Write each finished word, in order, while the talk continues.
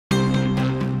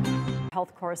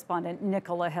health correspondent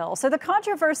Nicola Hill. So the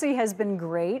controversy has been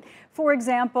great. For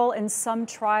example, in some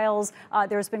trials,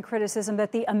 there's been criticism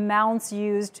that the amounts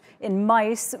used in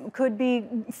mice could be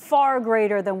far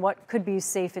greater than what could be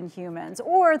safe in humans,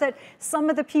 or that some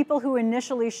of the people who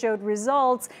initially showed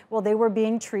results, well, they were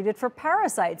being treated for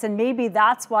parasites, and maybe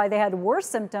that's why they had worse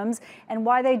symptoms and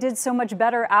why they did so much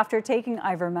better after taking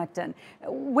ivermectin.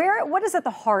 What is at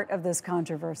the heart of this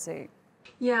controversy?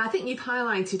 Yeah, I think you've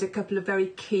highlighted a couple of very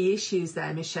key issues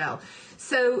there, Michelle.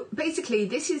 So basically,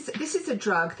 this is a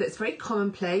drug that's very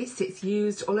commonplace. It's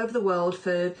used all over the world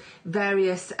for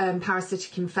various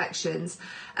parasitic infections.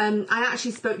 I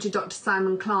actually spoke to Dr.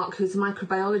 Simon Clark, who's a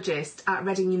microbiologist at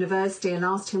Reading University, and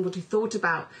asked him what he thought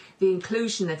about the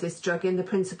inclusion of this drug in the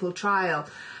principal trial.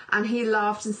 And he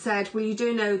laughed and said, well, you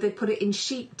do know they put it in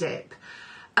sheep dip.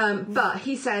 But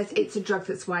he says it's a drug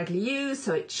that's widely used,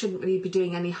 so it shouldn't really be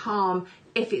doing any harm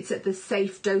if it's at the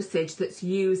safe dosage that's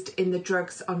used in the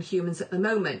drugs on humans at the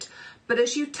moment. But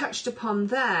as you touched upon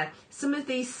there, some of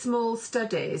these small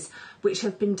studies which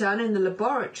have been done in the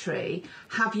laboratory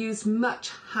have used much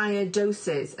higher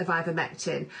doses of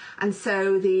ivermectin. And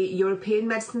so the European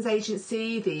Medicines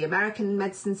Agency, the American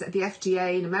Medicines, the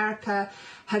FDA in America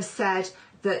have said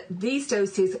that these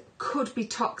doses could be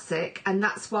toxic, and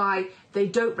that's why they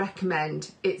don't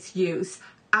recommend its use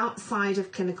outside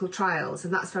of clinical trials,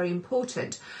 and that's very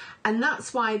important. And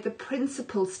that's why the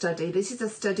principal study, this is a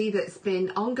study that's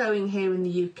been ongoing here in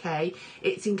the UK.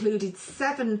 It's included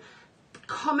 7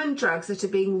 common drugs that are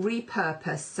being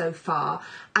repurposed so far,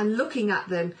 and looking at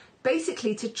them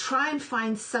basically to try and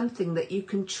find something that you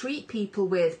can treat people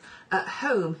with at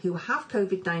home who have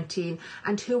COVID-19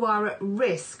 and who are at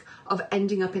risk of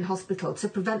ending up in hospital, to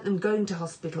prevent them going to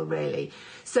hospital, really.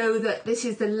 So that this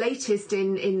is the latest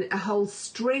in a whole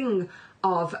string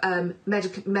of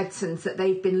medicines that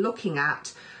they've been looking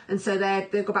at. And so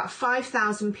they've got about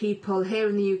 5,000 people here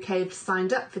in the UK have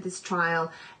signed up for this trial,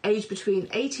 aged between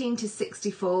 18 to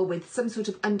 64 with some sort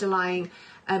of underlying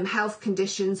health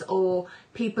conditions, or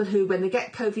people who, when they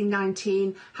get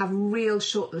COVID-19, have real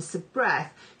shortness of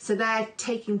breath. So they're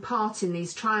taking part in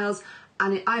these trials,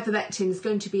 and ivermectin is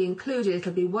going to be included.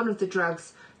 It'll be one of the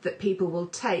drugs that people will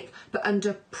take, but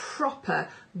under proper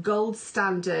gold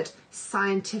standard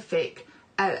scientific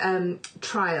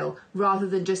trial, rather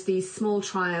than just these small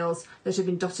trials that have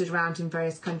been dotted around in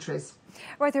various countries.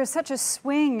 Right, there's such a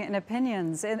swing in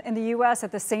opinions. In the U.S.,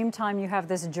 at the same time you have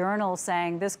this journal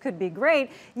saying this could be great,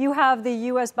 you have the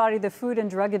U.S. body, the Food and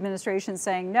Drug Administration,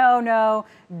 saying no,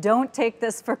 don't take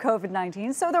this for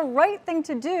COVID-19. So the right thing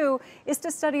to do is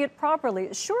to study it properly.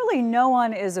 Surely no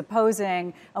one is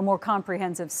opposing a more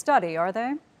comprehensive study, are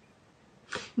they?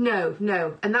 No.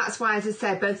 And that's why, as I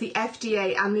said, both the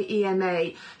FDA and the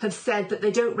EMA have said that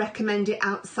they don't recommend it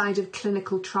outside of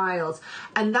clinical trials.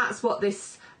 And that's what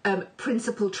this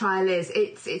principal trial is.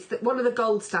 It's one of the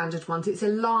gold standard ones. It's a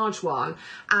large one,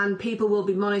 and people will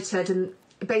be monitored, and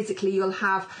basically you'll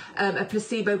have a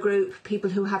placebo group, people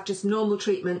who have just normal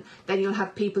treatment, then you'll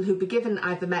have people who be given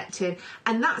ivermectin,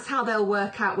 and that's how they'll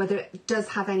work out whether it does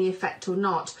have any effect or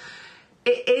not.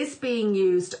 It is being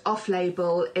used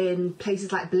off-label in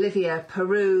places like Bolivia,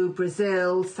 Peru,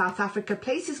 Brazil, South Africa,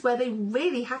 places where they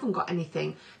really haven't got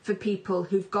anything for people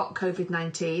who've got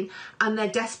COVID-19, and they're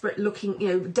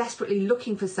desperately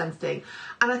looking for something.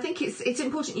 And I think it's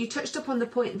important. You touched upon the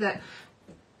point that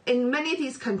in many of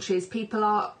these countries, people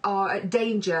are at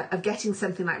danger of getting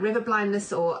something like river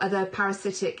blindness or other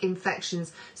parasitic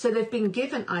infections. So they've been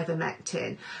given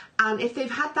ivermectin. And if they've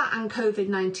had that and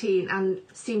COVID-19 and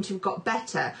seem to have got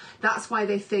better, that's why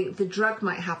they think the drug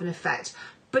might have an effect.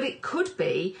 But it could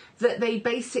be that they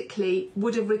basically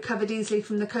would have recovered easily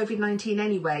from the COVID-19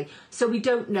 anyway. So we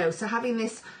don't know. So having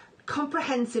this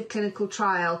comprehensive clinical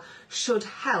trial should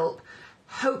help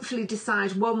hopefully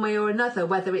decide one way or another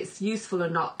whether it's useful or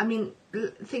not. I mean,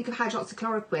 think of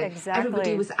hydroxychloroquine. Exactly.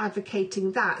 Everybody was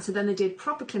advocating that. So then they did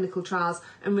proper clinical trials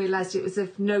and realised it was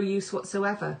of no use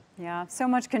whatsoever. Yeah, so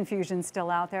much confusion still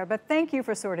out there. But thank you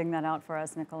for sorting that out for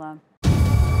us, Nicola.